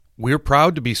We're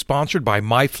proud to be sponsored by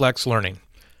MyFlex Learning.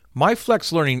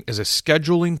 MyFlex Learning is a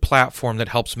scheduling platform that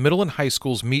helps middle and high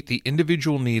schools meet the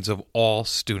individual needs of all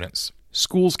students.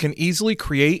 Schools can easily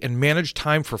create and manage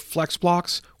time for flex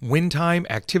blocks, win time,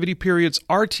 activity periods,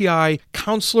 RTI,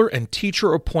 counselor and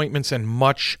teacher appointments, and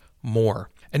much more.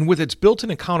 And with its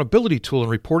built-in accountability tool and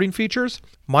reporting features,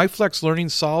 MyFlex Learning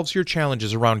solves your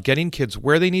challenges around getting kids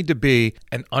where they need to be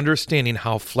and understanding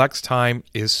how flex time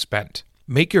is spent.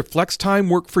 Make your flex time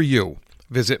work for you.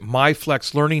 Visit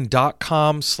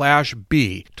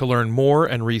myflexlearning.com/B to learn more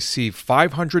and receive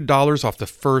 $500 off the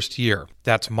first year.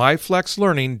 That's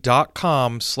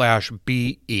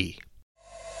myflexlearning.com/BE.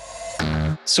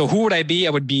 So who would I be?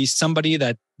 I would be somebody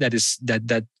that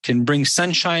can bring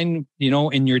sunshine,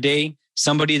 in your day.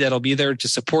 Somebody that'll be there to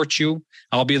support you.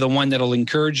 I'll be the one that'll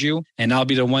encourage you, and I'll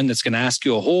be the one that's going to ask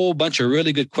you a whole bunch of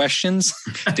really good questions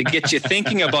to get you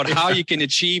thinking about how you can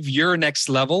achieve your next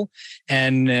level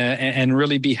and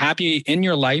really be happy in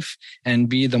your life and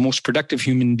be the most productive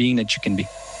human being that you can be.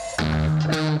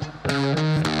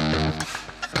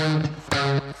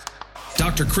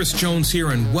 Dr. Chris Jones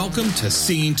here, and welcome to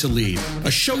Seeing to Lead,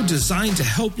 a show designed to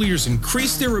help leaders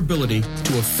increase their ability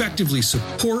to effectively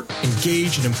support,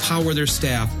 engage, and empower their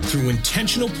staff through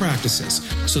intentional practices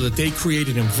so that they create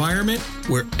an environment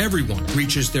where everyone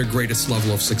reaches their greatest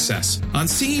level of success. On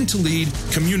Seeing to Lead,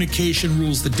 communication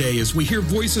rules the day as we hear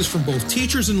voices from both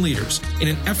teachers and leaders in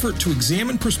an effort to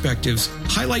examine perspectives,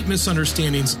 highlight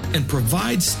misunderstandings, and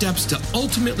provide steps to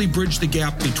ultimately bridge the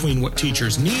gap between what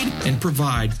teachers need and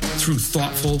provide through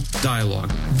thoughtful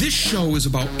dialogue. This show is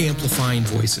about amplifying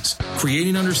voices,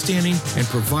 creating understanding, and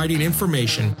providing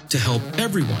information to help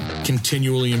everyone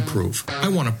continually improve. I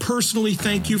want to personally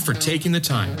thank you for taking the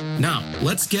time. Now,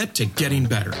 let's get to getting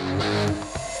better.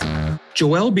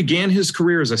 Joel began his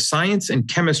career as a science and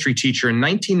chemistry teacher in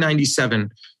 1997,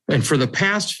 and for the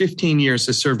past 15 years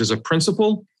has served as a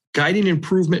principal, guiding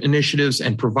improvement initiatives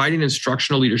and providing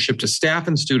instructional leadership to staff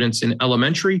and students in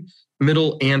elementary,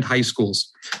 middle, and high schools.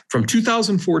 From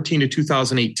 2014 to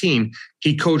 2018,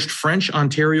 he coached French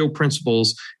Ontario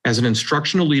principals as an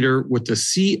instructional leader with the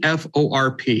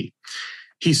CFORP.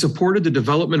 He supported the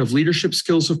development of leadership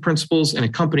skills of principals and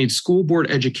accompanied school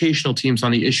board educational teams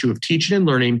on the issue of teaching and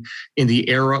learning in the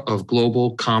era of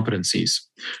global competencies.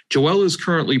 Joel is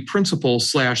currently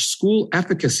principal/school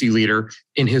efficacy leader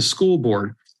in his school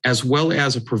board, as well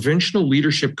as a provincial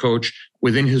leadership coach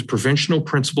within his Provincial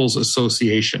Principals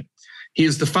Association. He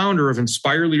is the founder of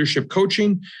Inspire Leadership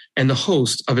Coaching and the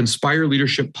host of Inspire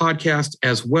Leadership Podcast,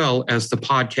 as well as the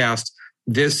podcast,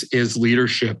 This is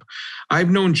Leadership. I've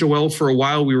known Joel for a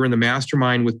while. We were in the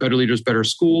mastermind with Better Leaders, Better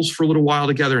Schools for a little while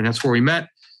together, and that's where we met.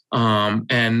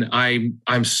 And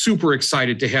I'm super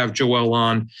excited to have Joel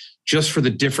on just for the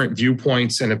different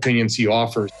viewpoints and opinions he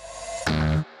offers.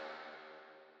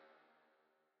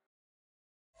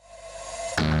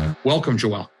 Welcome,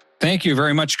 Joel. Thank you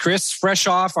very much, Chris. Fresh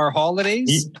off our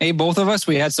holidays. Hey, both of us,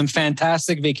 we had some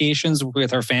fantastic vacations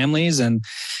with our families, and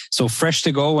so fresh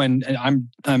to go. And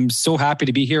I'm so happy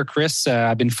to be here, Chris.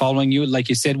 I've been following you. Like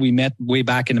you said, we met way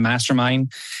back in the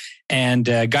mastermind, and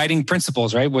Guiding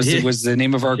Principles, right, was the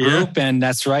name of our group. Yeah. And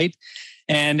that's right.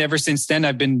 And ever since then,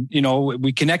 I've been,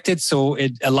 we connected. So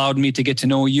it allowed me to get to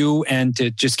know you and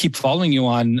to just keep following you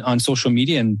on social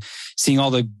media and seeing all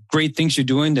the great things you're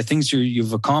doing, the things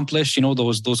you've accomplished,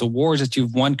 those awards that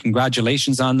you've won.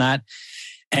 Congratulations on that.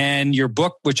 And your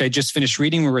book, which I just finished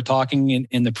reading, we were talking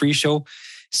in the pre-show.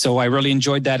 So I really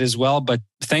enjoyed that as well. But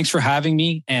thanks for having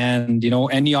me. And,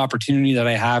 any opportunity that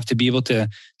I have to be able to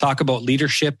talk about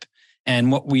leadership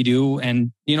and what we do,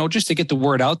 and, just to get the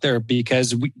word out there,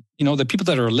 because we, the people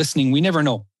that are listening, we never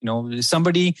know,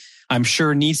 somebody I'm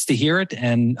sure needs to hear it.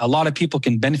 And a lot of people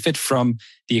can benefit from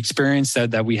the experience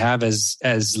that we have as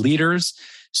leaders.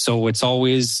 So it's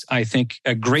always, I think,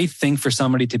 a great thing for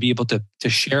somebody to be able to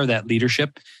share that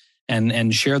leadership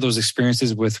and share those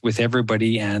experiences with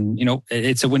everybody. And,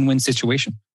 it's a win-win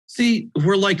situation. See,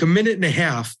 we're like a minute and a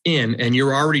half in and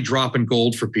you're already dropping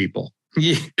gold for people.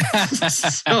 Yeah.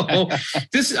 So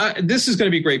this is going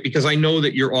to be great because I know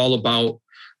that you're all about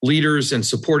leaders and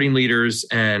supporting leaders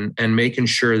and making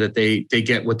sure that they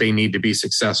get what they need to be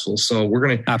successful. So we're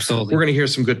going to hear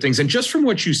some good things. And just from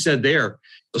what you said there,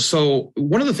 so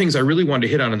one of the things I really wanted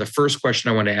to hit on in the first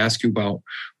question I wanted to ask you about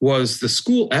was the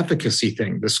school efficacy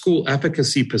thing, the school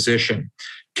efficacy position.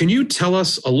 Can you tell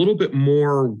us a little bit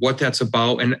more what that's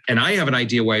about? And I have an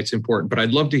idea why it's important, but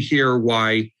I'd love to hear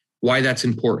why that's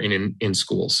important in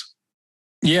schools.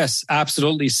 Yes,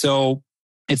 absolutely. So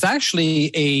It's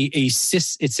actually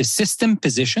it's a system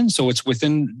position, so it's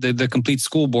within the complete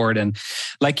school board. And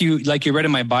like you read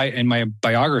in my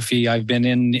biography, I've been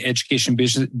in education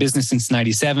business since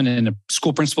 '97 and a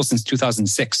school principal since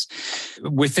 2006.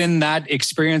 Within that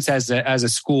experience as a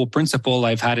school principal,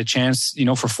 I've had a chance,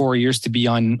 for 4 years to be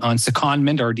on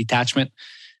secondment or detachment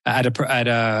at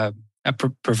a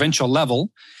provincial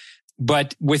level.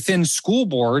 But within school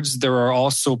boards, there are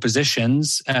also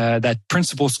positions that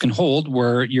principals can hold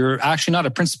where you're actually not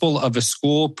a principal of a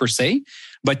school per se,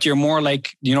 but you're more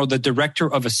like, the director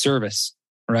of a service,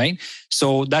 right?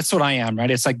 So that's what I am, right?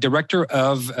 It's like director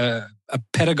of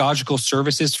pedagogical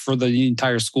services for the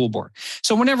entire school board.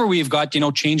 So whenever we've got,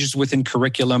 changes within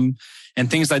curriculum and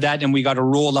things like that, and we got to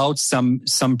roll out some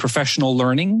professional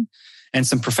learning and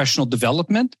some professional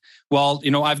development. Well,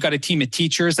 I've got a team of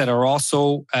teachers that are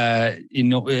also,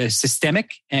 systemic.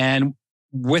 And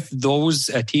with those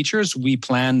teachers, we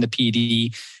plan the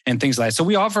PD and things like that. So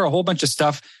we offer a whole bunch of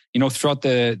stuff, throughout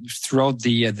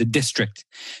the district.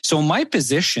 So my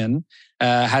position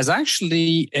has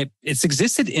actually, it's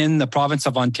existed in the province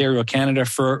of Ontario, Canada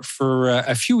for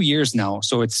a few years now.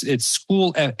 So it's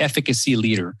school efficacy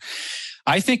leader.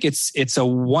 I think it's a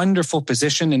wonderful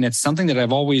position, and it's something that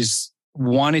I've always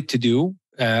wanted to do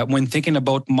when thinking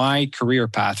about my career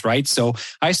path, right? So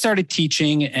I started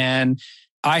teaching and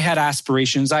I had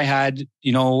aspirations. I had,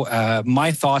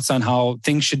 my thoughts on how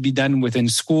things should be done within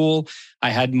school. I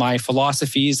had my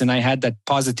philosophies and I had that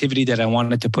positivity that I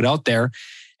wanted to put out there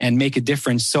and make a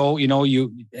difference. So,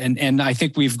 and I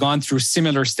think we've gone through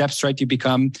similar steps, right? You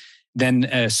become then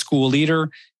a school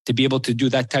leader to be able to do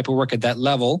that type of work at that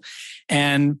level.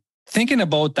 And thinking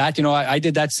about that, I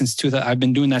did that I've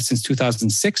been doing that since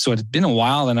 2006. So it's been a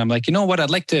while, and I'm like, what? I'd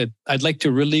like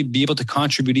to really be able to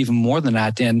contribute even more than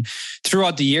that. And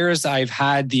throughout the years, I've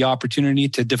had the opportunity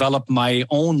to develop my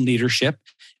own leadership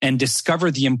and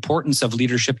discover the importance of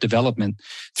leadership development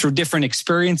through different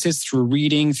experiences, through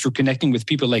reading, through connecting with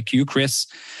people like you, Chris,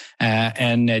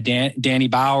 and Danny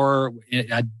Bauer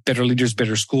at Better Leaders,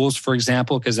 Better Schools, for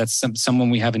example, because that's someone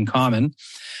we have in common.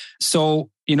 So,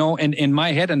 and in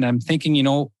my head, and I'm thinking,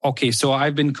 okay, so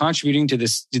I've been contributing to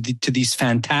these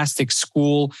fantastic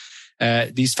schools,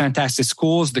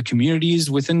 the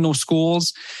communities within those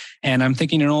schools. And I'm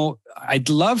thinking, I'd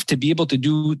love to be able to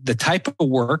do the type of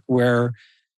work where,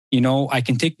 I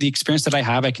can take the experience that I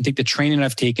have, I can take the training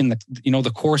I've taken,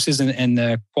 the courses and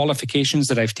the qualifications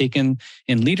that I've taken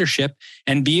in leadership,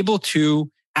 and be able to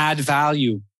add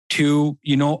value to,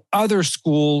 other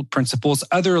school principals,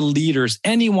 other leaders,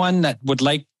 anyone that would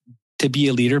like to be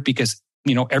a leader, because,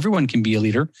 everyone can be a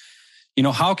leader.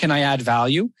 How can I add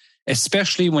value,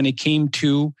 especially when it came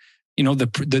to,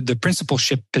 the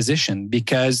principalship position?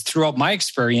 Because throughout my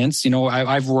experience,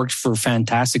 I've worked for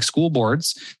fantastic school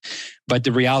boards, but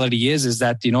the reality is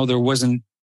that, there wasn't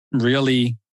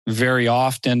really very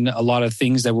often a lot of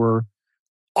things that were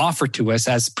offered to us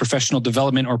as professional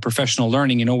development or professional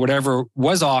learning. Whatever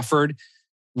was offered,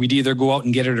 we'd either go out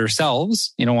and get it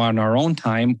ourselves, on our own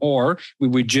time, or we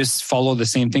would just follow the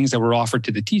same things that were offered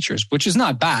to the teachers, which is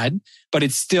not bad, but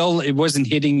it wasn't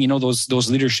hitting, those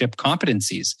leadership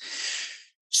competencies.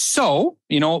 So,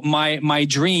 my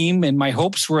dream and my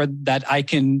hopes were that I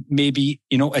can maybe,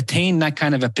 attain that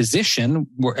kind of a position,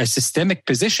 a systemic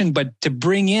position, but to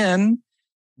bring in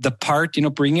the part,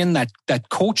 bring in that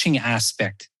coaching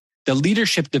aspect, the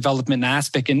leadership development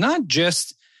aspect, and not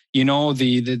just,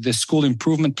 the school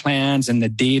improvement plans and the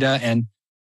data,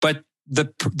 but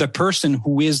the person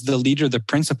who is the leader, the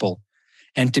principal,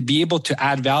 and to be able to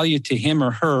add value to him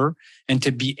or her, and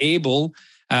to be able,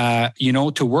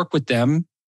 to work with them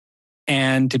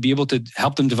and to be able to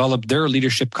help them develop their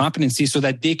leadership competency so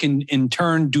that they can in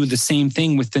turn do the same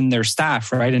thing within their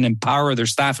staff, right? And empower their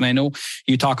staff. And I know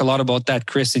you talk a lot about that,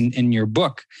 Chris, in your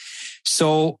book.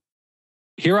 So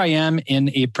here I am in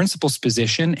a principal's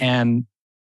position, and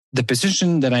the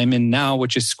position that I'm in now,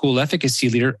 which is school efficacy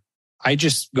leader, I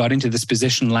just got into this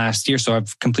position last year. So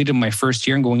I've completed my first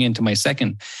year and going into my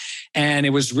second. And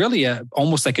it was really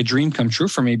almost like a dream come true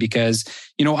for me, because,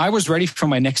 I was ready for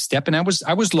my next step, and I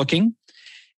was looking,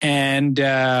 and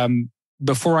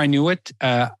before I knew it,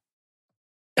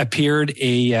 appeared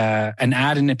an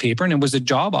ad in the paper, and it was a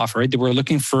job offer. Right? They were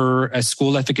looking for a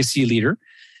school efficacy leader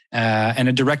and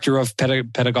a director of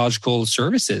pedagogical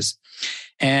services.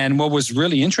 And what was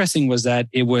really interesting was that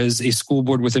it was a school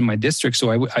board within my district.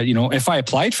 So I if I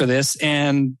applied for this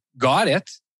and got it,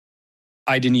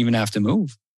 I didn't even have to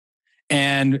move.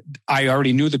 And I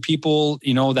already knew the people,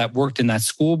 that worked in that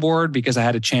school board, because I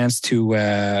had a chance to,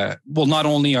 not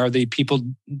only are they people,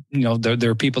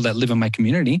 they're people that live in my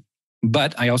community,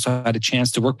 But I also had a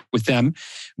chance to work with them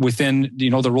within,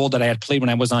 the role that I had played when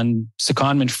I was on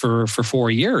secondment for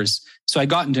 4 years. So I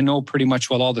gotten to know pretty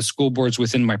much all the school boards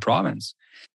within my province.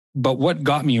 But what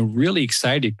got me really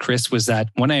excited, Chris, was that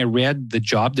when I read the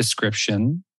job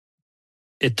description,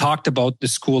 it talked about the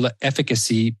school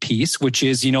efficacy piece, which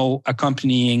is,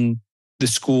 accompanying the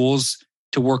schools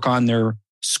to work on their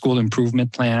school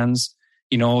improvement plans.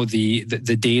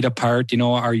 The data part,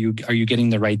 are you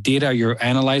getting the right data? Are you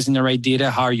analyzing the right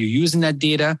data? How are you using that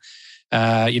data?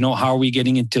 How are we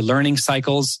getting into learning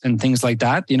cycles and things like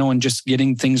that, and just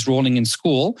getting things rolling in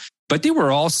school. But they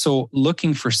were also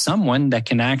looking for someone that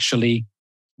can actually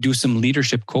do some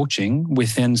leadership coaching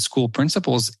within school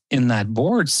principals in that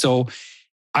board. So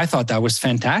I thought that was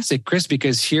fantastic, Chris,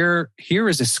 because here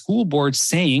is a school board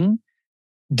saying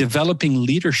developing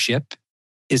leadership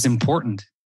is important.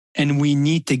 And we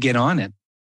need to get on it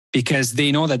because they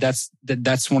know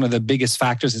that's one of the biggest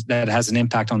factors that has an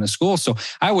impact on the school. So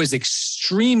I was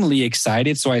extremely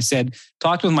excited. So I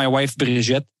talked with my wife,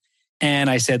 Brigitte, and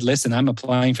I said, listen, I'm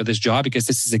applying for this job because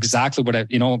this is exactly what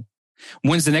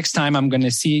when's the next time I'm going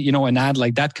to see, an ad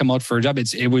like that come out for a job?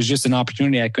 It was just an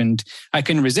opportunity I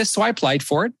couldn't resist. So I applied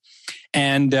for it.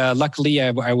 And luckily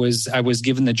I was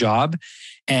given the job.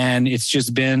 And it's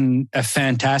just been a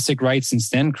fantastic ride since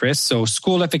then, Chris. So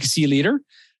school efficacy leader,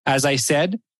 as I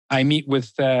said, I meet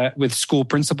with school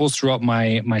principals throughout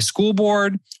my school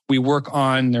board. We work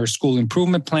on their school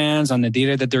improvement plans, on the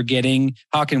data that they're getting.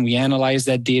 How can we analyze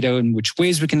that data? In which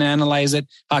ways we can analyze it?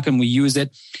 How can we use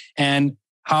it? And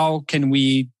how can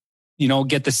we,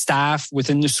 get the staff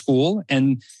within the school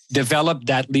and develop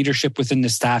that leadership within the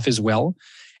staff as well?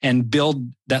 And build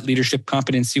that leadership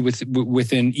competency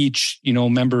within each,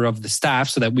 member of the staff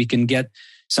so that we can get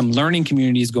some learning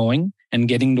communities going and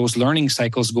getting those learning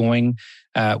cycles going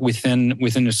within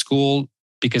the school,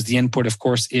 because the input, of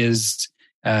course, is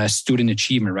student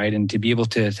achievement, right? And to be able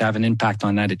to have an impact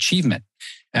on that achievement.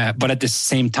 But at the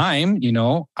same time,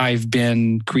 I've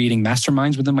been creating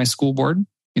masterminds within my school board.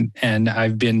 And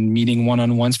I've been meeting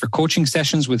one-on-ones for coaching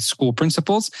sessions with school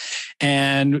principals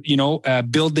and,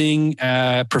 building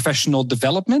professional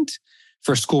development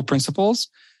for school principals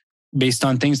based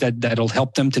on things that'll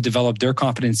help them to develop their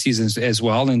competencies as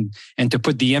well. And to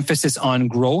put the emphasis on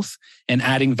growth and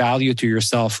adding value to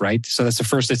yourself, right? So that's the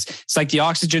first, it's like the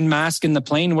oxygen mask in the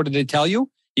plane. What did they tell you?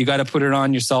 You got to put it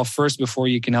on yourself first before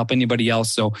you can help anybody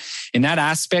else. So in that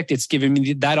aspect, it's given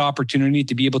me that opportunity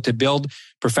to be able to build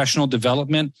professional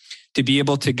development, to be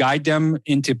able to guide them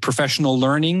into professional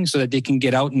learning so that they can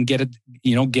get out and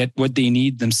get what they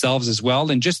need themselves as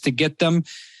well. And just to get them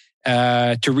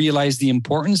to realize the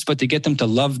importance, but to get them to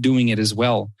love doing it as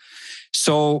well.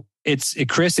 So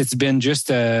Chris, it's been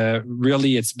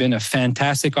it's been a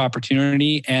fantastic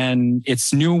opportunity, and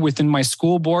it's new within my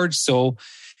school board. So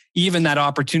even that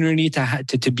opportunity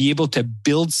to be able to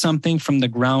build something from the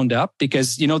ground up,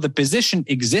 because, the position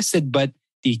existed, but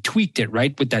they tweaked it,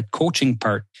 right? With that coaching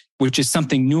part, which is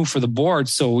something new for the board.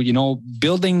 So,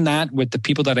 building that with the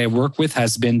people that I work with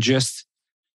has been just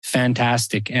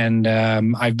fantastic. And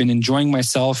I've been enjoying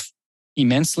myself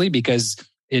immensely because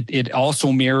it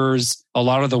also mirrors a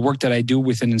lot of the work that I do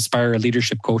within Inspire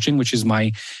Leadership Coaching, which is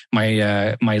my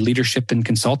leadership and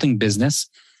consulting business.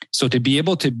 So to be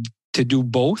able to do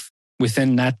both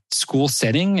within that school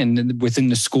setting and within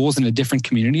the schools and the different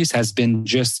communities has been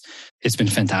it's been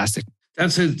fantastic.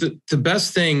 That's the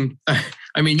best thing.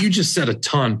 I mean, you just said a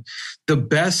ton. The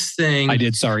best thing I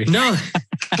did. Sorry. No,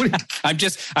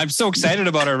 I'm so excited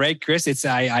about it, right, Chris? It's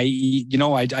I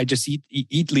just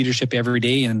eat leadership every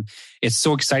day, and it's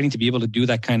so exciting to be able to do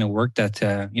that kind of work that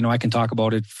I can talk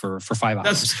about it for 5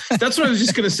 hours. That's what I was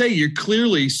just going to say. You're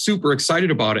clearly super excited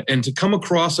about it, and to come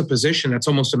across a position that's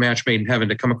almost a match made in heaven.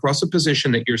 To come across a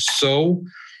position that you're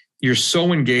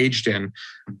so engaged in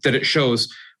that it shows.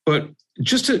 But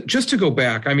just to go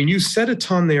back, I mean, you said a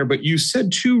ton there, but you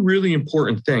said two really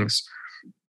important things.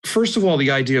 First of all,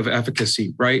 the idea of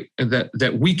efficacy, right?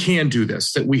 That we can do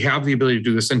this, that we have the ability to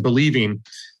do this, and believing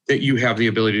that you have the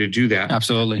ability to do that.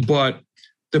 Absolutely. But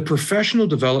the professional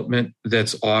development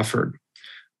that's offered,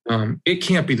 it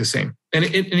can't be the same. And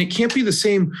it can't be the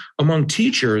same among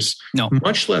teachers, no,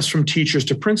 much less from teachers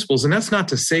to principals. And that's not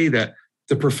to say that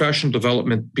the professional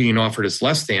development being offered is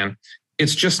less than.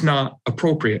 It's just not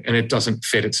appropriate and it doesn't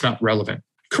fit. It's not relevant.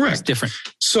 Correct. It's different.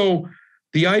 So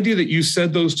the idea that you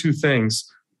said those two things,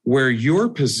 where your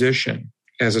position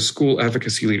as a school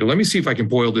efficacy leader, let me see if I can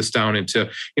boil this down into,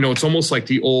 it's almost like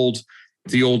the old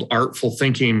artful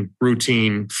thinking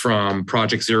routine from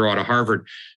Project Zero out of Harvard.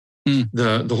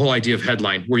 The whole idea of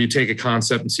headline, where you take a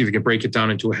concept and see if you can break it down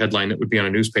into a headline that would be on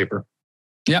a newspaper.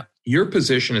 Yeah. Your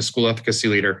position as school efficacy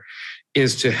leader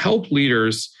is to help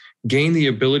leaders gain the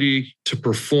ability to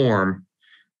perform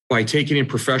by taking in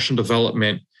professional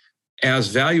development as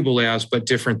valuable as, but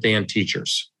different than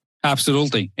teachers.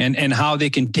 Absolutely. And how they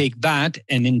can take that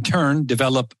and in turn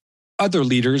develop other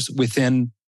leaders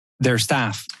within their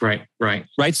staff. Right.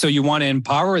 So you want to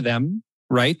empower them,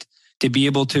 right, to be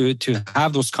able to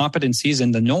have those competencies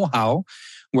and the know-how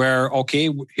where, okay,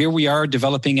 here we are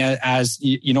developing as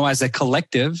a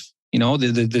collective,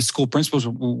 the school principals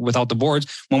without the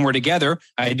boards. When we're together,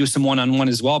 I do some one-on-one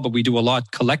as well, but we do a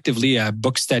lot collectively,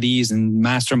 book studies and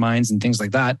masterminds and things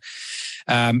like that.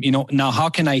 Now how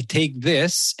can I take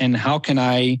this and how can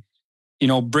I,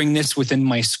 bring this within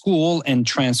my school and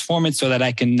transform it so that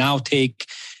I can now take,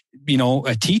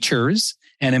 teachers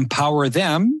and empower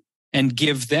them and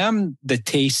give them the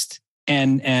taste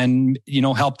and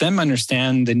help them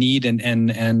understand the need and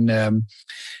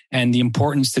the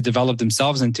importance to develop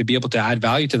themselves and to be able to add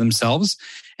value to themselves,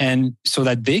 and so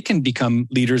that they can become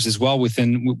leaders as well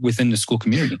within the school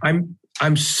community.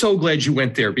 I'm so glad you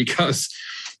went there, because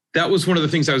that was one of the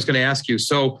things I was going to ask you.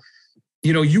 So,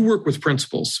 you work with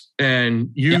principals and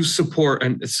you support,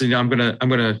 and so I'm going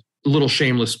to a little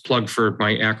shameless plug for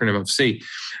my acronym of C,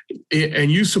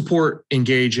 and you support,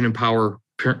 engage, and empower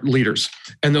leaders.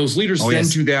 And those leaders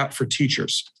do that for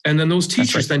teachers. And then those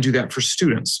teachers then do that for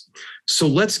students. So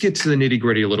let's get to the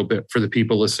nitty-gritty a little bit for the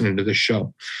people listening to this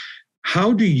show.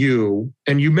 How do you,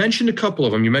 and you mentioned a couple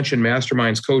of them, you mentioned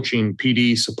masterminds, coaching,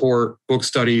 PD, support, book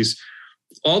studies,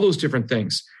 all those different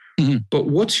things. Mm-hmm. But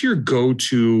what's your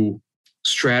go-to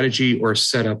strategy or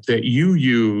setup that you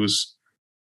use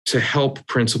to help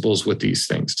principals with these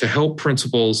things, to help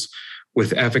principals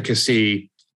with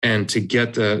efficacy and to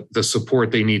get the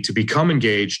support they need to become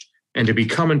engaged and to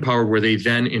become empowered, where they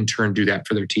then in turn do that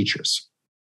for their teachers?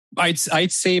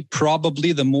 I'd say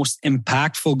probably the most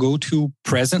impactful go-to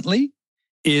presently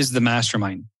is the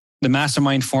mastermind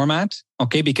format.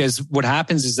 Okay. Because what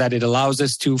happens is that it allows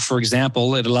us to, for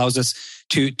example,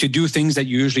 to do things that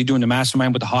you usually do in the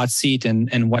mastermind with the hot seat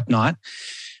and whatnot.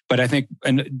 But I think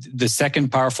the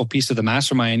second powerful piece of the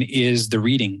mastermind is the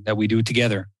reading that we do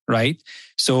together, right?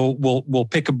 So we'll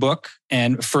pick a book,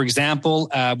 and for example,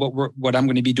 what I'm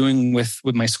going to be doing with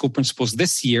my school principals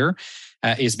this year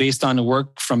is based on the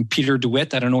work from Peter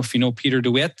DeWitt. I don't know if you know Peter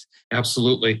DeWitt.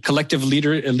 Absolutely. Collective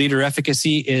Leader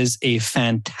Efficacy is a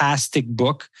fantastic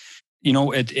book.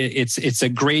 It's a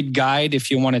great guide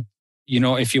if you want to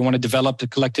develop the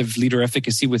collective leader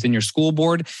efficacy within your school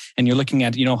board, and you're looking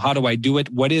at, how do I do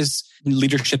it? What is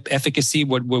leadership efficacy?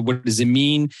 What does it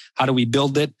mean? How do we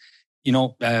build it?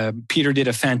 Peter did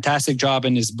a fantastic job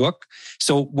in his book.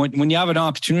 So when you have an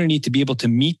opportunity to be able to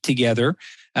meet together,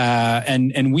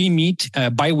 and we meet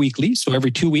bi-weekly, so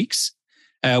every 2 weeks,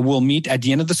 we'll meet at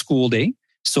the end of the school day.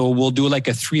 So we'll do like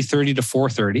a 3:30 to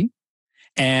 4:30.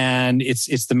 And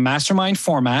it's the mastermind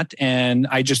format, and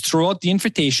I just throw out the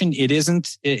invitation. It's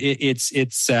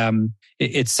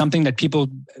something that people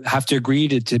have to agree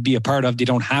to be a part of. They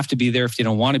don't have to be there if they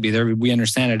don't want to be there. We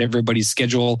understand that everybody's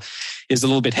schedule is a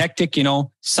little bit hectic.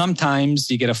 Sometimes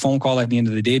you get a phone call at the end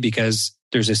of the day because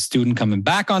there's a student coming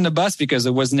back on the bus because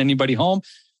there wasn't anybody home.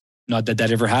 Not that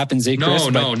ever happens, Chris?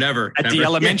 No, never. At the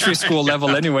elementary school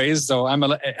level anyways. So I'm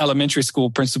an elementary school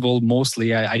principal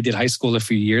mostly. I did high school a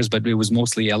few years, but it was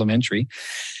mostly elementary.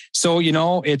 So,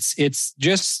 it's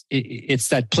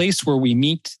that place where we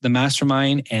meet, the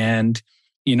mastermind, and,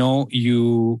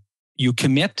 you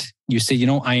commit, you say,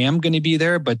 I am going to be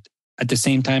there, but at the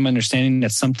same time, understanding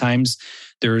that sometimes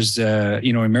there's,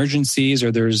 emergencies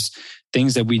or there's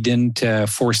things that we didn't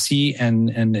foresee, and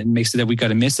it makes it that we got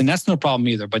to miss. And that's no problem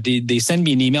either. But they send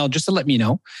me an email just to let me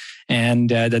know, and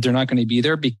that they're not going to be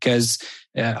there, because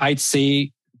I'd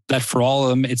say that for all of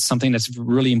them, it's something that's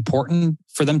really important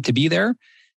for them to be there,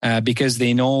 because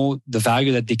they know the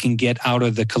value that they can get out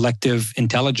of the collective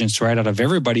intelligence, right, out of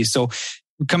everybody. So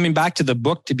coming back to the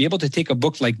book, to be able to take a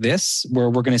book like this, where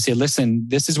we're going to say, listen,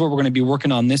 this is what we're going to be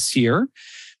working on this year.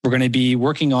 We're going to be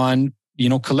working on,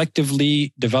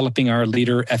 collectively developing our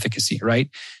leader efficacy, right?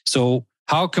 So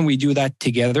how can we do that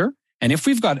together? And if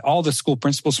we've got all the school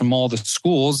principals from all the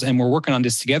schools and we're working on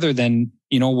this together, then,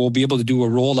 we'll be able to do a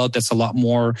rollout that's a lot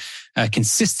more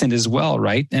consistent as well,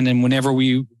 right? And then whenever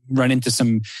we run into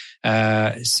some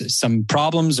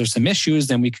problems or some issues,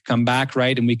 then we can come back,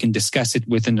 right? And we can discuss it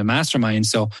within the mastermind.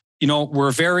 So,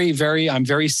 we're I'm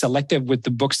very selective with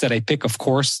the books that I pick, of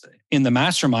course, in the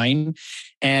mastermind.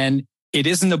 And it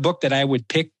isn't a book that I would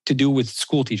pick to do with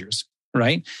school teachers,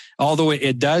 right? Although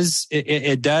it does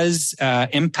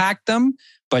impact them,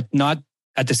 but not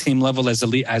at the same level as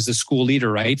a school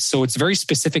leader, right? So it's very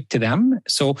specific to them.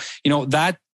 So,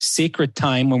 that sacred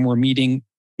time when we're meeting,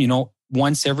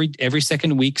 once every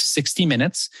second week, 60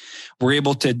 minutes. We're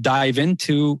able to dive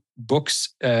into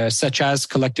books such as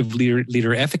Collective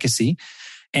Leader Efficacy.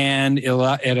 And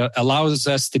it allows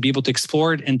us to be able to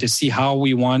explore it and to see how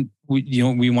we want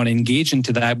to engage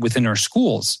into that within our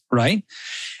schools, right?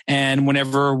 And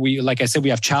whenever like I said, we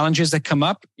have challenges that come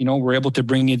up, we're able to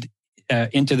bring it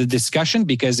into the discussion,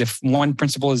 because if one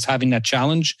principal is having that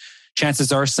challenge,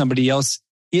 chances are somebody else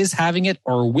is having it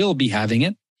or will be having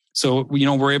it. So,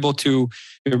 we're able to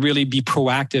really be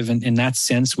proactive in that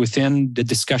sense within the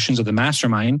discussions of the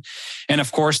mastermind. And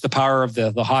of course, the power of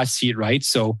the hot seat, right?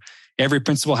 So every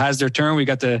principal has their turn. We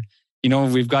got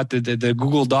we've got the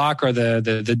Google Doc or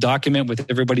the document with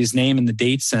everybody's name and the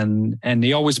dates, and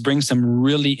they always bring some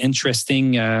really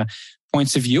interesting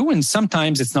points of view. And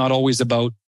sometimes it's not always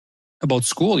about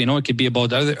school. It could be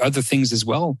about other things as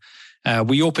well.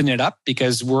 We open it up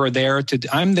because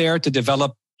I'm there to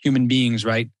develop human beings,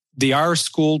 right? They are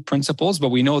school principals, but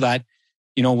we know that,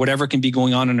 whatever can be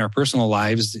going on in our personal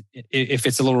lives, if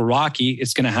it's a little rocky,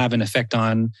 it's going to have an effect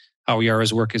on how we are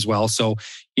as work as well. So,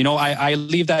 I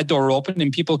leave that door open,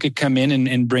 and people could come in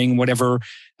and bring whatever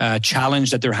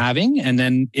challenge that they're having. And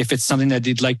then if it's something that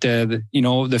they'd like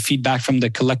the feedback from the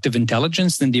collective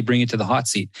intelligence, then they bring it to the hot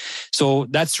seat. So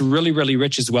that's really, really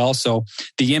rich as well. So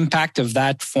the impact of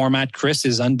that format, Chris,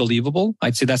 is unbelievable.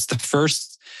 I'd say that's the first.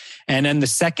 And then the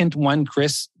second one,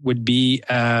 Chris, would be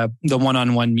the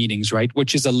one-on-one meetings, right?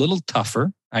 Which is a little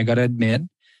tougher, I got to admit.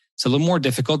 It's a little more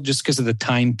difficult just because of the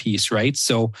time piece, right?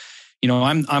 So,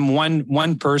 I'm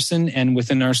one person, and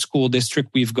within our school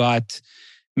district, we've got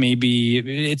maybe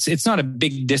it's not a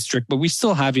big district, but we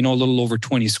still have, a little over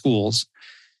 20 schools.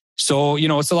 So,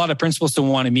 it's a lot of principals to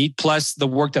want to meet, plus the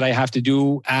work that I have to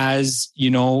do as,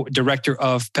 director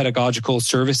of pedagogical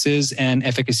services and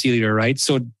efficacy leader, right?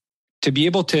 So to be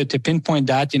able to pinpoint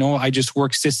that, I just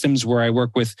work systems where I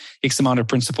work with X amount of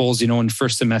principals, in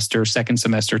first semester, second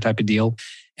semester type of deal,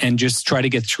 and just try to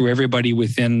get through everybody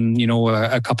within,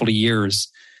 a couple of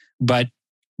years. But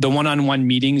the one-on-one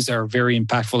meetings are very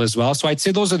impactful as well. So I'd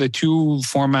say those are the two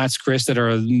formats, Chris, that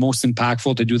are most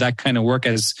impactful to do that kind of work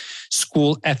as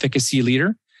school efficacy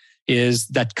leader, is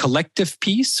that collective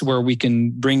piece where we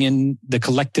can bring in the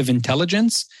collective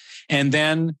intelligence. And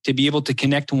then to be able to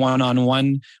connect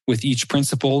one-on-one with each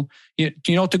principal, to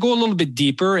go a little bit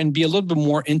deeper and be a little bit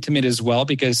more intimate as well,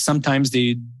 because sometimes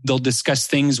they'll discuss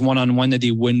things one-on-one that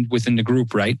they wouldn't within the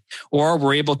group, right? Or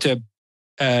we're able to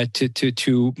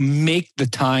make the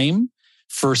time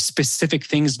for specific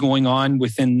things going on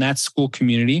within that school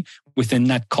community, within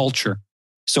that culture.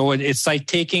 So it's like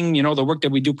taking, the work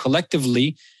that we do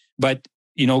collectively, but,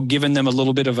 giving them a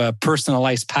little bit of a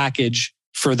personalized package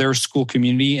for their school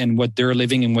community and what they're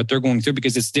living and what they're going through,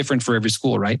 because it's different for every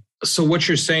school, right? So what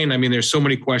you're saying, there's so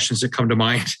many questions that come to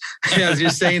mind as you're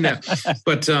saying that.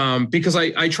 But because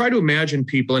I try to imagine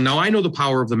people, and now I know the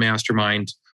power of the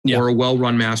mastermind or a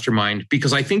well-run mastermind,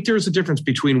 because I think there's a difference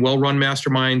between well-run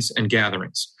masterminds and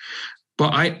gatherings.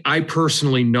 But I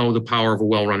personally know the power of a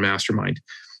well-run mastermind.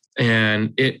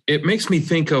 And it makes me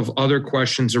think of other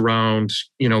questions around,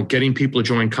 getting people to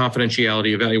join,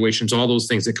 confidentiality, evaluations, all those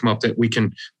things that come up that we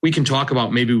can talk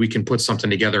about. Maybe we can put something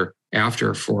together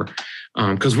after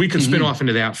because we could spin off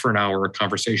into that for an hour, a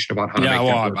conversation about how to make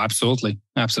that work. Absolutely.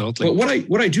 But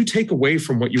what I do take away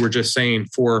from what you were just saying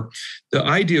for the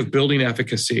idea of building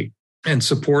efficacy and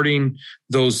supporting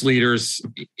those leaders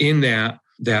in that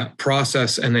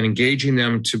process, and then engaging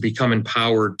them to become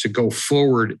empowered to go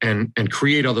forward and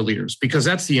create other leaders, because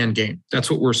that's the end game. That's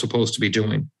what we're supposed to be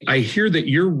doing. I hear that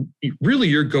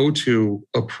your go-to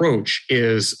approach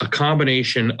is a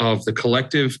combination of the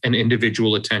collective and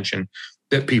individual attention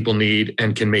that people need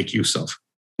and can make use of.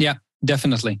 Yeah,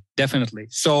 definitely.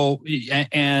 So,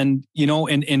 and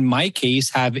in my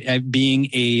case, being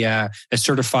a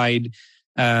certified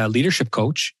leadership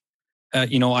coach,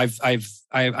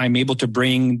 I'm able to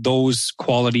bring those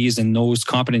qualities and those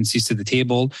competencies to the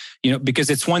table, because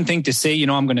it's one thing to say,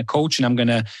 I'm going to coach and I'm going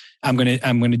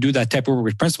to do that type of work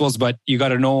with principals, but you got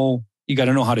to know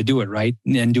how to do it right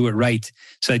and do it right,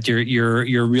 so that you're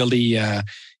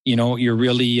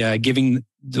really giving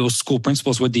those school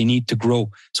principals what they need to grow.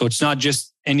 So it's not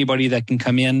just anybody that can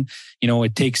come in.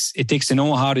 It takes to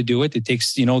know how to do it. It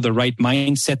takes the right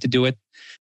mindset to do it.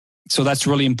 So that's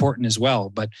really important as well.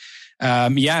 But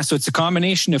so it's a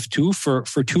combination of two for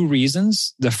two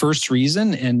reasons. The first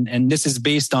reason, and this is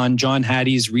based on John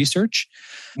Hattie's research,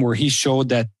 where he showed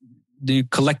that the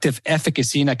collective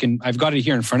efficacy, and I've got it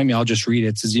here in front of me, I'll just read it.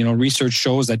 It says, research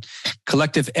shows that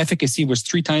collective efficacy was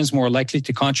 3 times more likely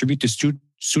to contribute to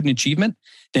student achievement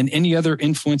than any other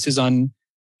influences on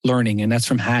learning, and that's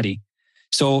from Hattie.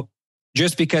 So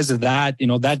just because of that,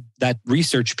 that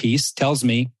research piece tells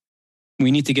me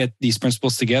we need to get these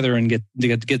principals together and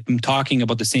get them talking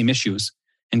about the same issues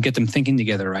and get them thinking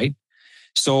together, right?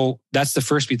 So that's the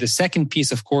first piece. The second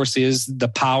piece, of course, is the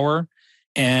power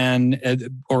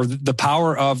or the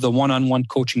power of the one-on-one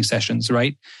coaching sessions,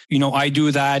 right? I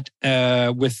do that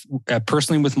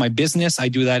personally with my business. I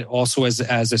do that also as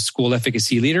a school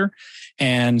efficacy leader.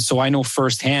 And so I know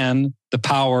firsthand the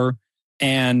power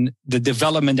and the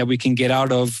development that we can get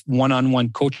out of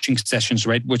one-on-one coaching sessions,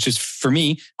 right? Which is, for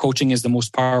me, coaching is the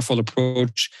most powerful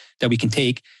approach that we can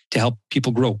take to help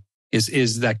people grow,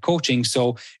 is that coaching.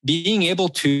 So being able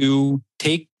to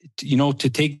take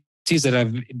that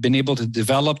I've been able to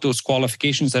develop, those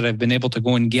qualifications that I've been able to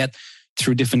go and get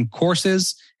through different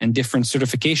courses and different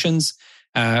certifications,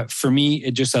 for me,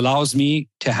 it just allows me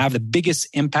to have the biggest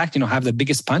impact, have the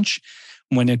biggest punch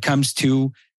when it comes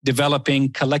to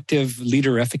developing collective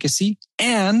leader efficacy,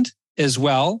 and as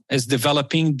well as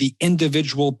developing the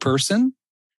individual person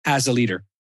as a leader.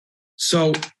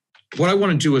 So what I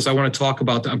want to do is I want to talk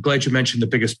about, I'm glad you mentioned the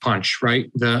biggest punch, right?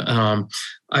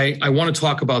 I want to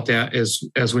talk about that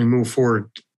as we move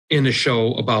forward in the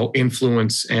show about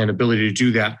influence and ability to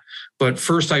do that. But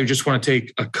first, I just want to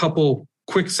take a couple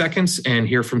quick seconds and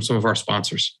hear from some of our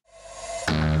sponsors.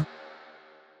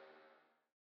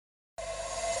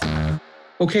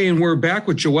 Okay, and we're back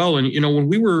with Joelle. And, when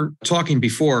we were talking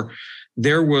before,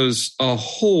 there was a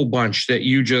whole bunch that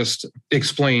you just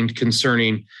explained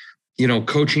concerning,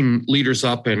 coaching leaders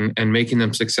up and making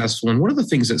them successful. And one of the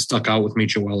things that stuck out with me,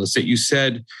 Joelle, is that you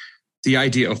said the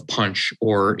idea of punch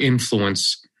or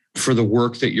influence for the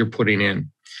work that you're putting in.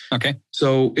 Okay.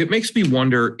 So it makes me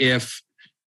wonder if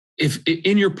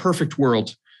in your perfect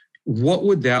world, what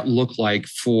would that look like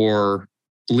for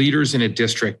leaders in a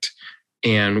district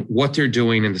and what they're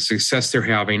doing and the success they're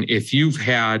having if you've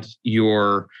had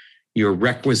your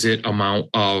requisite amount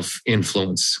of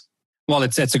influence? Well,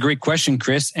 that's a great question,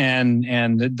 Chris. And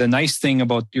the nice thing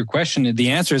about your question, the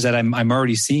answer is that I'm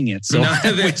already seeing it. So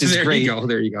which is great.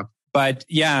 There you go. But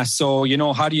yeah, so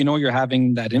how do you know you're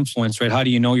having that influence, right? How do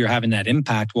you know you're having that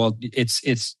impact? Well,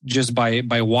 it's just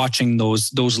by watching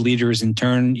those leaders in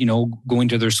turn, going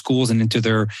to their schools and into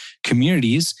their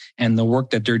communities and the work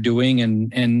that they're doing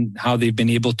and how they've been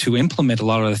able to implement a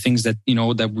lot of the things that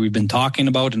that we've been talking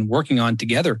about and working on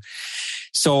together.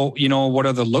 So, what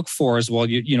are the look for is, well,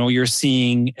 you're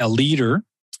seeing a leader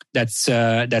that's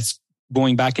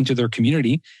going back into their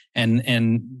community and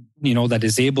that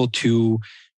is able to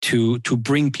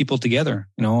bring people together,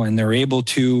 and they're able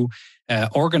to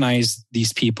organize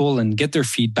these people and get their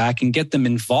feedback and get them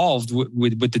involved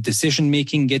with the decision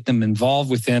making, get them involved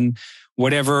within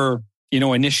whatever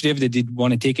initiative that they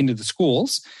want to take into the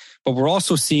schools. But we're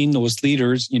also seeing those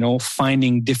leaders,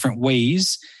 finding different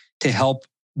ways to help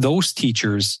those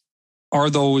teachers or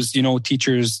those,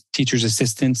 teachers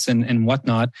assistants and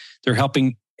whatnot. They're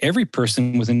helping every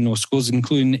person within those schools,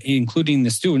 including the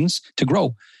students, to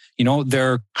grow.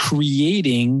 They're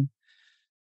creating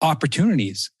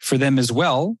opportunities for them as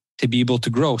well to be able to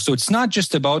grow. So it's not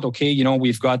just about, okay,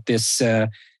 we've got this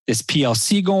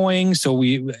PLC going. So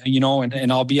we,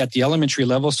 and I'll be at the elementary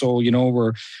level. So,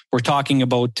 we're talking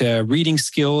about reading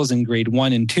skills in grade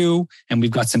 1 and 2, and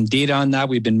we've got some data on that.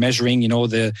 We've been measuring,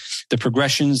 the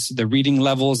progressions, the reading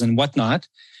levels and whatnot.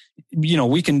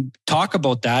 We can talk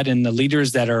about that, and the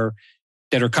leaders that are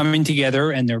coming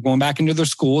together and they're going back into their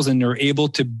schools and they're able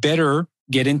to better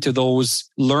get into those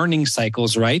learning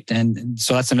cycles, right? And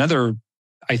so that's another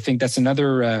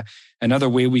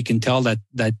way we can tell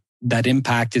that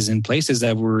impact is in place, is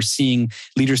that we're seeing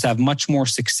leaders have much more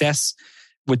success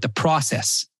with the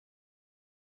process.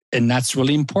 And that's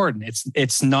really important.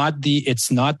 It's not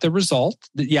the result.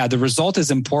 Yeah, the result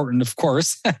is important, of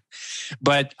course.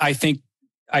 But I think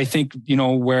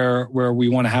where we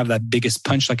want to have that biggest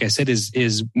punch, like I said,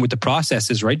 is with the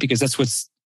processes, right? Because that's what's,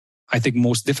 I think,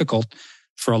 most difficult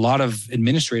for a lot of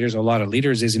administrators, a lot of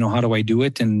leaders is, how do I do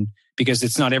it? And because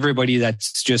it's not everybody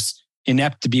that's just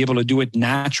inept to be able to do it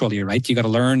naturally, right? You got to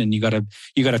learn, and you got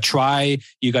to try,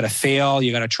 you got to fail,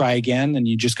 you got to try again, and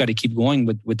you just got to keep going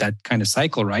with that kind of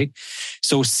cycle, right?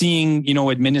 So seeing,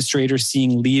 administrators,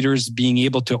 seeing leaders being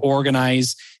able to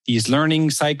organize these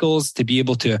learning cycles, to be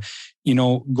able to,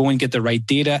 go and get the right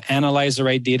data, analyze the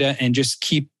right data, and just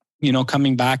keep,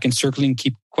 coming back and circling,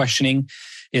 keep questioning,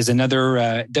 is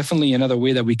definitely another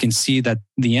way that we can see that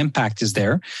the impact is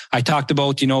there. I talked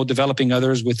about, developing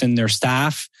others within their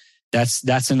staff.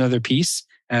 That's another piece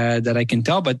that I can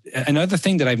tell. But another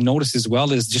thing that I've noticed as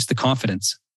well is just the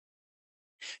confidence.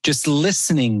 Just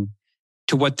listening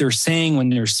to what they're saying when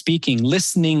they're speaking,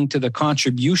 listening to the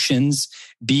contributions,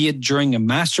 be it during a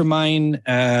mastermind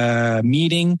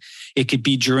meeting, it could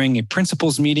be during a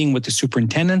principals meeting with the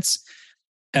superintendents,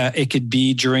 it could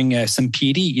be during some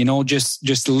PD,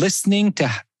 just listening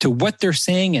to what they're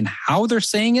saying and how they're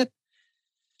saying it.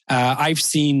 I've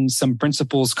seen some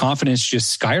principals' confidence just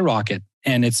skyrocket,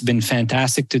 and it's been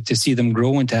fantastic to see them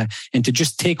grow and to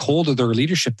just take hold of their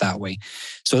leadership that way.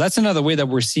 So that's another way that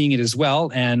we're seeing it as well.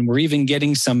 And we're even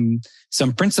getting some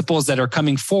principals that are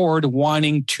coming forward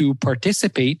wanting to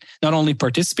participate, not only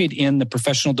participate in the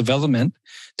professional development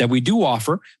that we do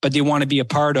offer, but they want to be a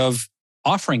part of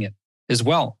offering it as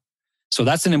well. So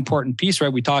that's an important piece,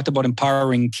 right? We talked about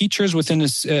empowering teachers within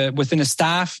a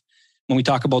staff. When we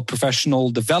talk about professional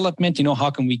development,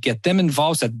 how can we get them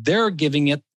involved so that they're giving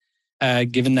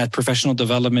that professional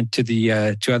development to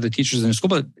other teachers in the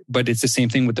school, but it's the same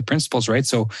thing with the principals, right?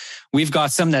 So we've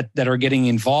got some that are getting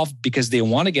involved because they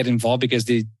want to get involved because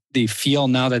they feel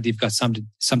now that they've got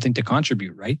something to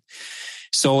contribute, right?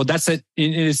 So that's it.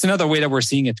 It's another way that we're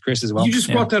seeing it, Chris, as well. You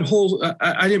just brought that whole.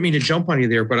 I didn't mean to jump on you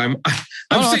there, but I'm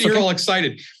sitting here all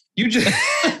excited. You just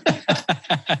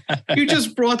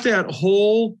brought that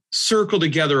whole circle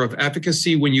together of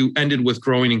efficacy when you ended with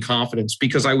growing in confidence,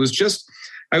 because I was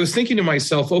thinking to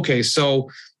myself, okay, so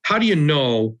how do you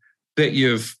know that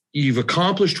you've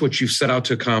accomplished what you've set out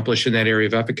to accomplish in that area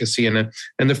of efficacy? And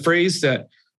the phrase that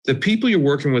the people you're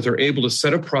working with are able to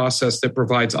set a process that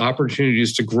provides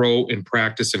opportunities to grow in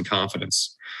practice and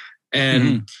confidence.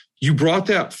 And you brought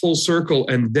that full circle,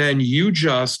 and then you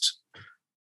just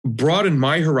broadened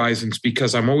my horizons,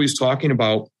 because I'm always talking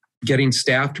about getting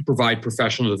staff to provide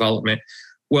professional development.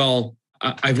 Well,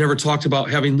 I've never talked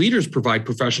about having leaders provide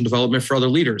professional development for other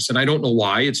leaders. And I don't know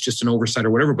why, it's just an oversight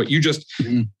or whatever, but you just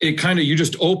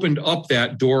opened up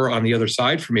that door on the other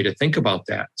side for me to think about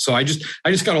that. So I just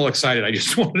got all excited. I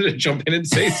just wanted to jump in and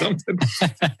say something.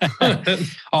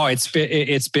 Oh, it's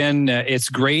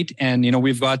great. And,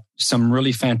 we've got some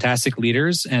really fantastic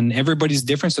leaders, and everybody's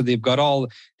different. So they all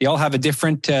have a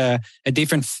different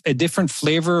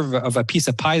flavor of a piece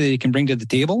of pie that they can bring to the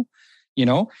table.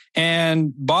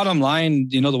 And bottom line,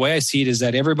 the way I see it is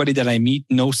that everybody that I meet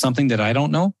knows something that I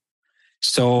don't know.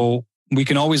 So we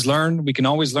can always learn. We can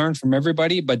always learn from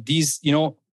everybody. But these,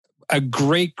 a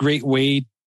great way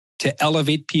to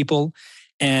elevate people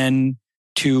and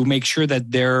to make sure that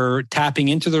they're tapping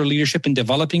into their leadership and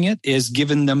developing it is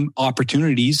giving them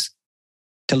opportunities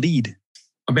to lead.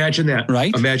 Imagine that.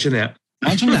 Right? Imagine that.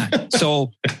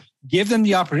 So give them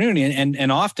the opportunity.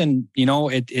 And often,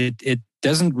 it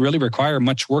doesn't really require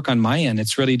much work on my end.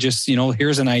 It's really just,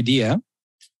 here's an idea.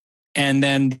 And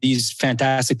then these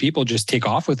fantastic people just take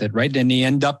off with it, right? And they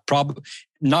end up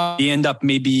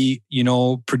maybe,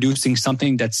 producing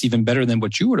something that's even better than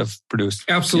what you would have produced.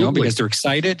 Absolutely. Because they're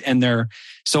excited and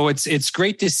so it's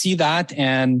great to see that.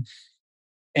 And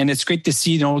it's great to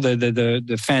see,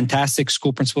 the fantastic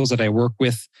school principals that I work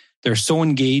with. They're so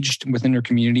engaged within their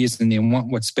communities and they want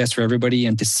what's best for everybody.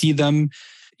 And to see them,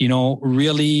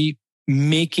 really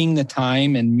making the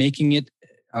time and making it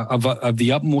of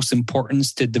the utmost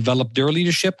importance to develop their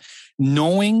leadership,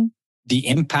 knowing the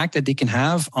impact that they can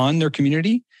have on their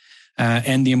community,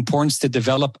 and the importance to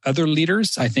develop other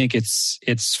leaders. I think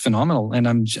it's phenomenal, and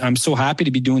I'm so happy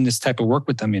to be doing this type of work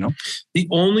with them. The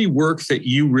only work that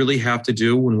you really have to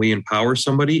do when we empower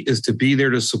somebody is to be there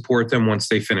to support them once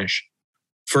they finish,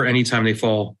 for any time they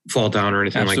fall down or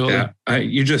anything Absolutely. Like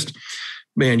that.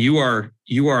 Man, you are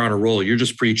on a roll. You're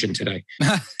just preaching today.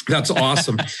 That's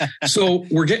awesome. So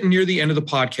we're getting near the end of the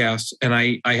podcast, and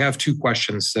I have two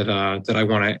questions that I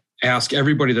want to ask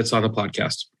everybody that's on the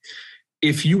podcast.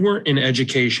 If you weren't in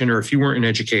education, or if you weren't an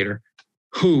educator,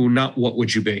 who, not what,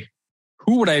 would you be?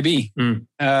 Who would I be?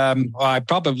 I'd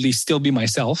probably still be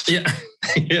myself. Yeah.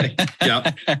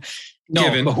 Yeah.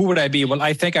 No, but who would I be? Well,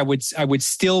 I think I would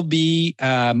still be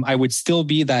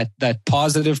that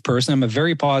positive person. I'm a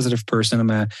very positive person. I'm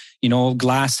a,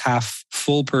 glass half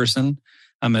full person.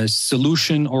 I'm a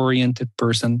solution oriented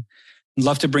person.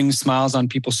 Love to bring smiles on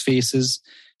people's faces.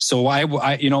 So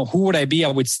who would I be? I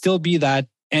would still be that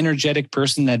energetic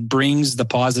person that brings the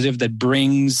positive, that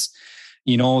brings,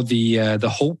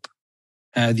 the hope,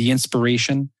 the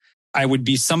inspiration. I would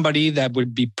be somebody that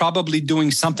would be probably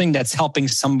doing something that's helping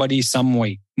somebody some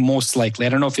way, most likely. I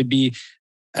don't know if it'd be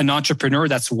an entrepreneur.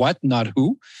 That's what, not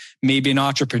who. Maybe an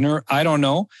entrepreneur. I don't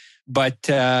know. But,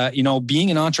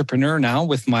 being an entrepreneur now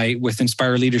with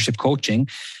Inspire Leadership Coaching,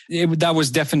 that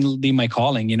was definitely my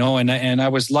calling, and I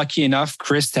was lucky enough,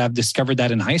 Chris, to have discovered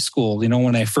that in high school,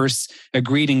 when I first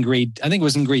agreed I think it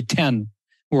was in grade 10,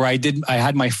 where I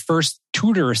had my first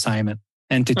tutor assignment.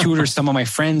 and to tutor some of my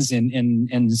friends in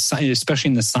especially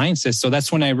in the sciences. So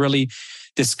that's when I really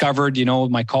discovered,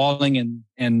 my calling,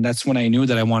 and that's when I knew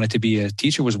that I wanted to be a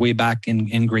teacher. Was way back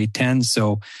in grade 10.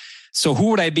 So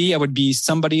who would I be? I would be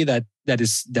somebody that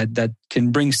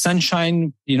can bring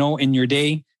sunshine, in your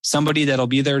day. Somebody that'll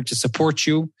be there to support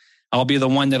you. I'll be the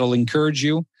one that'll encourage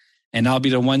you. And I'll be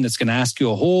the one that's going to ask you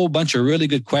a whole bunch of really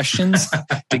good questions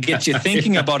to get you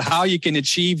thinking about how you can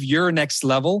achieve your next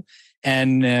level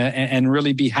and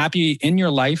really be happy in your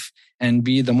life and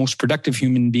be the most productive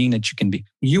human being that you can be.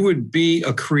 You would be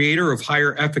a creator of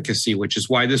higher efficacy, which is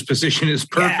why this position is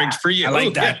perfect for you. I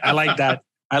like that. I like that.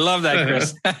 I love that,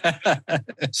 Chris.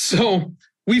 So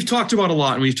we've talked about a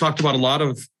lot, and we've talked about a lot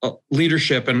of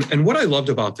leadership. And what I loved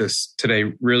about this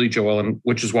today, really, Joel, and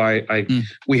which is why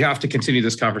we have to continue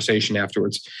this conversation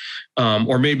afterwards,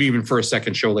 or maybe even for a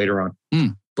second show later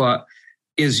on. But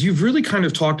is you've really kind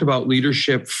of talked about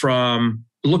leadership from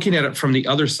looking at it from the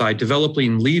other side,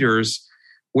 developing leaders,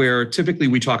 where typically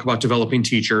we talk about developing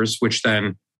teachers, which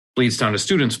then leads down to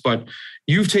students. But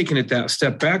you've taken it that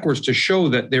step backwards to show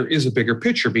that there is a bigger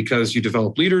picture, because you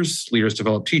develop leaders, leaders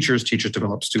develop teachers, teachers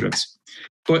develop students.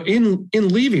 But in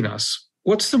leaving us,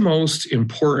 what's the most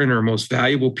important or most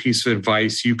valuable piece of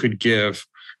advice you could give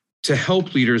to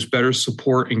help leaders better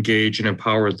support, engage, and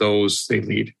empower those they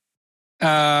lead?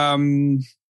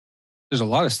 There's a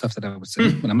lot of stuff that I would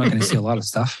say, but I'm not going to say a lot of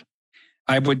stuff.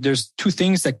 There's two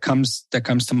things that comes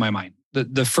to my mind.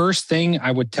 The first thing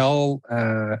I would tell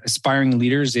aspiring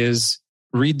leaders is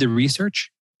read the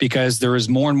research, because there is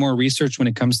more and more research when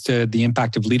it comes to the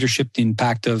impact of leadership, the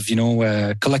impact of,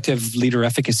 collective leader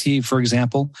efficacy, for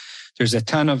example. There's a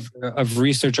ton of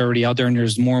research already out there, and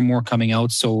there's more and more coming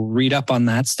out. So read up on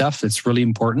that stuff. It's really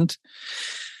important.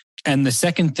 And the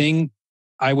second thing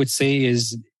I would say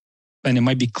is, and it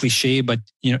might be cliche, but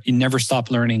you never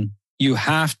stop learning. You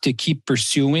have to keep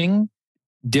pursuing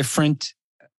different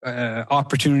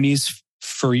opportunities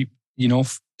for,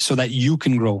 so that you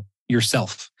can grow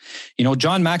yourself.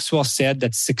 John Maxwell said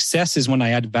that success is when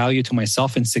I add value to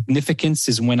myself, and significance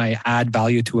is when I add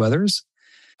value to others.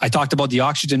 I talked about the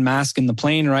oxygen mask in the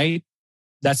plane, right?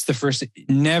 That's the first.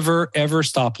 Never, ever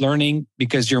stop learning,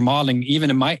 because you're modeling, even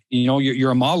in my,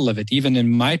 you're a model of it. Even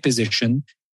in my position,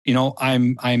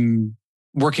 I'm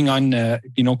working on,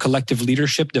 collective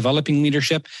leadership, developing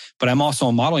leadership, but I'm also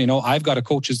a model. I've got a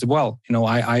coach as well.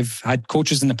 I've had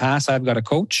coaches in the past. I've got a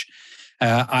coach.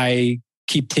 I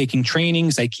keep taking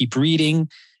trainings. I keep reading,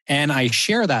 and I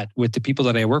share that with the people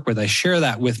that I work with. I share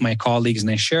that with my colleagues, and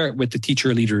I share it with the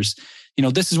teacher leaders.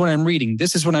 This is what I'm reading.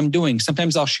 This is what I'm doing.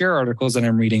 Sometimes I'll share articles that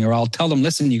I'm reading, or I'll tell them,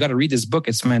 listen, you got to read this book.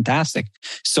 It's fantastic.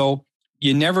 So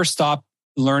you never stop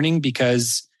learning,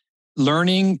 because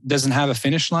learning doesn't have a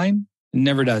finish line. It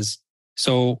never does.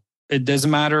 So it doesn't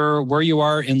matter where you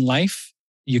are in life.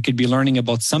 You could be learning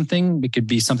about something. It could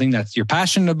be something that you're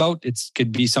passionate about. It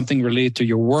could be something related to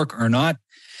your work or not.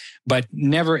 But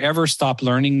never, ever stop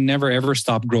learning. Never, ever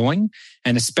stop growing.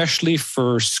 And especially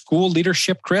for school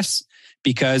leadership, Chris,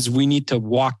 because we need to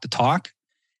walk the talk.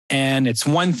 And it's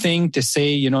one thing to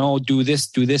say, do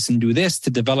this, and do this to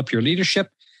develop your leadership.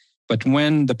 But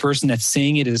when the person that's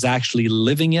saying it is actually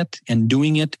living it and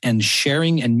doing it and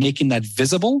sharing and making that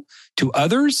visible to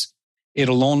others,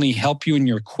 it'll only help you in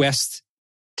your quest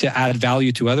to add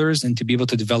value to others and to be able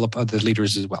to develop other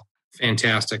leaders as well.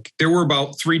 Fantastic. There were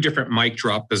about 3 different mic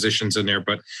drop positions in there,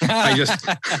 but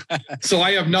so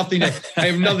I have nothing to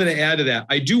add to that.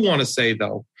 I do want to say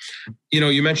though,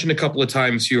 you mentioned a couple of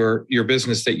times your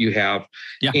business that you have,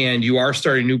 and you are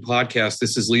starting a new podcast.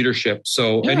 This is leadership.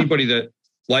 So anybody that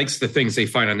likes the things they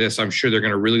find on this, I'm sure they're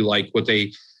going to really like what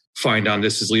they find on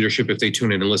This Is Leadership if they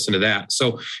tune in and listen to that.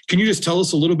 So can you just tell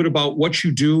us a little bit about what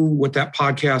you do, what that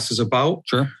podcast is about?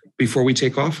 Sure. Before we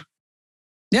take off?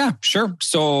 Yeah, sure.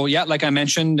 So like I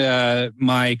mentioned,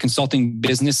 my consulting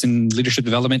business and leadership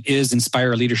development is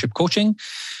Inspire Leadership Coaching.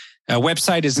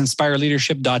 Website is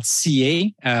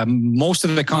inspireleadership.ca. Most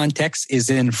of the context is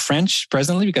in French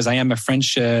presently, because I am a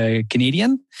French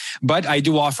Canadian, but I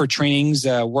do offer trainings,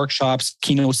 workshops,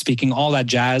 keynote speaking, all that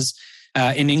jazz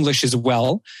in English as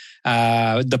well.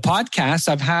 The podcast,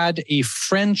 I've had a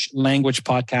French language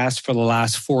podcast for the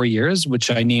last 4 years,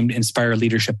 which I named Inspire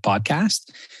Leadership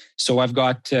Podcast. So I've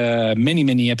got many,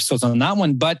 many episodes on that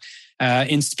one. But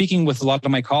in speaking with a lot of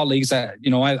my colleagues, I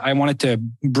wanted to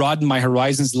broaden my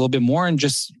horizons a little bit more and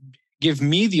just give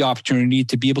me the opportunity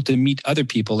to be able to meet other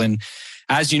people. And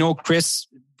as you know, Chris,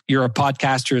 you're a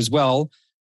podcaster as well.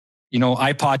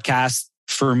 I podcast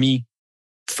for me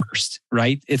first,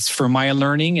 right? It's for my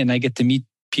learning, and I get to meet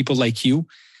people like you,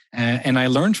 and I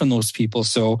learn from those people.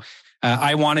 So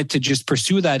I wanted to just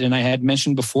pursue that. And I had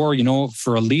mentioned before,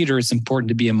 for a leader, it's important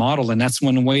to be a model. And that's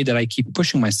one way that I keep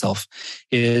pushing myself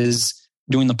is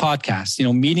doing the podcast,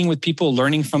 meeting with people,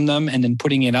 learning from them, and then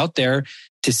putting it out there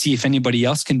to see if anybody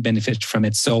else can benefit from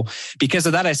it. So because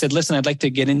of that, I said, listen, I'd like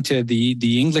to get into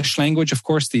the English language, of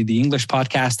course, the English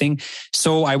podcasting.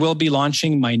 So I will be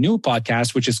launching my new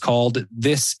podcast, which is called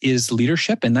This is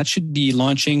Leadership. And that should be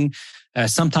launching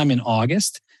sometime in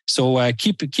August. So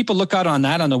keep a lookout on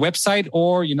that on the website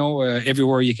or,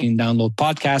 everywhere you can download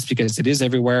podcasts, because it is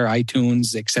everywhere,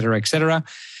 iTunes, et cetera, et cetera.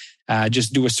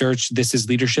 Just do a search, This is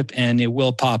Leadership, and it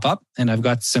will pop up. And I've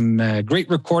got some great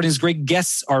recordings, great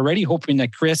guests already, hoping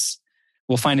that Chris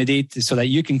will find a date so that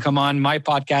you can come on my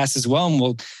podcast as well. And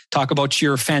we'll talk about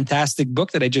your fantastic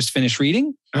book that I just finished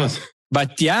reading.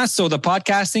 But yeah, so the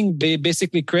podcasting,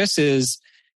 basically, Chris, is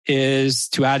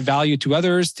to add value to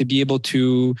others, to be able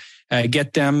to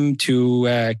get them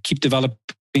to keep developing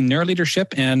their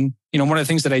leadership. And one of the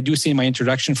things that I do see in my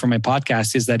introduction for my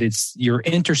podcast is that it's your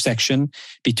intersection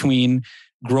between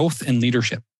growth and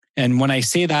leadership. And when I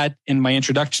say that in my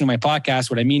introduction to my podcast,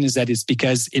 what I mean is that it's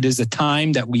because it is a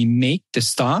time that we make to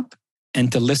stop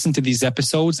and to listen to these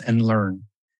episodes and learn.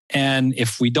 And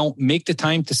if we don't make the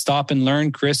time to stop and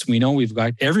learn, Chris, we know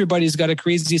everybody's got a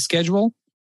crazy schedule.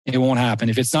 It won't happen.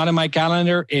 If it's not in my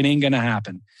calendar, it ain't going to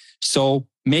happen. So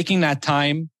making that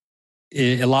time,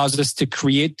 it allows us to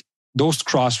create those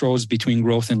crossroads between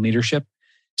growth and leadership.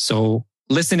 So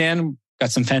listen in.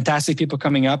 Got some fantastic people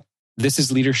coming up. This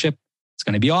is Leadership. It's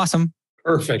going to be awesome.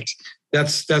 Perfect.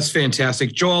 That's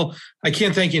fantastic. Joel, I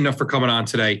can't thank you enough for coming on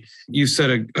today. You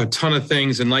said a ton of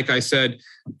things. And like I said,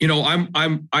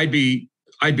 I'd be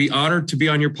honored to be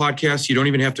on your podcast. You don't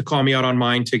even have to call me out on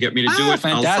mine to get me to do it.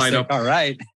 Fantastic. I'll sign up. All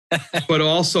right. But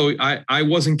also, I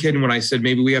wasn't kidding when I said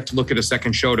maybe we have to look at a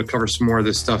second show to cover some more of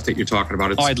this stuff that you're talking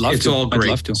about. I'd love to. It's all great. I'd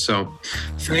love to. So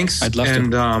thanks. I'd love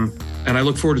to. And I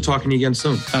look forward to talking to you again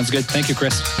soon. Sounds good. Thank you,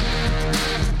 Chris.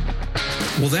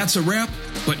 Well, that's a wrap,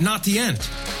 but not the end.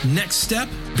 Next step,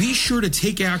 be sure to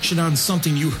take action on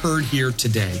something you heard here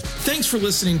today. Thanks for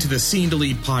listening to the Seen to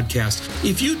Lead podcast.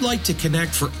 If you'd like to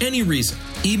connect for any reason,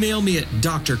 email me at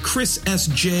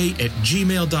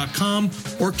drchrissj@gmail.com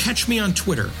or catch me on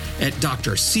Twitter at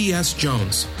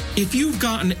drcsjones. If you've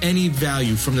gotten any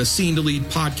value from the Seen to Lead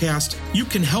podcast, you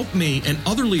can help me and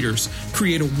other leaders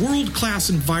create a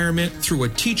world-class environment through a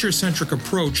teacher-centric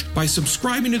approach by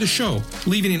subscribing to the show,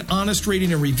 leaving an honest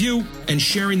rating and review, and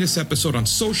sharing this episode on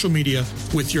social media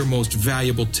with your most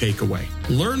valuable takeaway.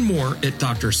 Learn more at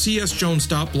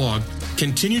drcsjones.blog.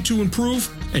 Continue to improve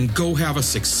and go have a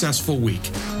successful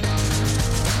week.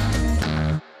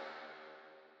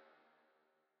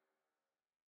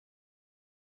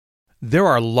 There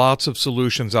are lots of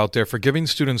solutions out there for giving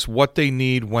students what they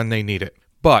need when they need it.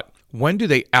 But when do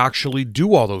they actually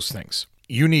do all those things?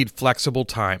 You need flexible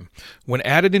time. When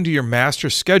added into your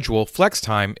master's schedule, Flex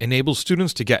Time enables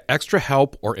students to get extra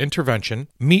help or intervention,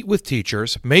 meet with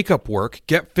teachers, make up work,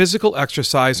 get physical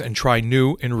exercise, and try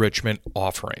new enrichment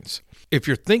offerings. If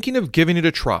you're thinking of giving it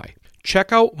a try,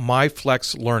 check out My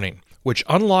Flex Learning, which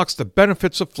unlocks the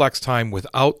benefits of Flex Time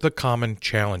without the common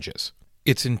challenges.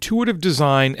 Its intuitive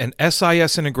design and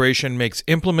SIS integration makes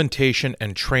implementation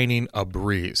and training a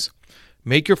breeze.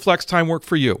 Make your Flex Time work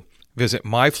for you. Visit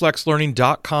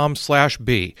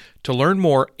myflexlearning.com/B to learn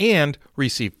more and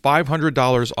receive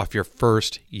 $500 off your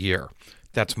first year.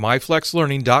 That's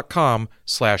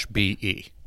myflexlearning.com/BE.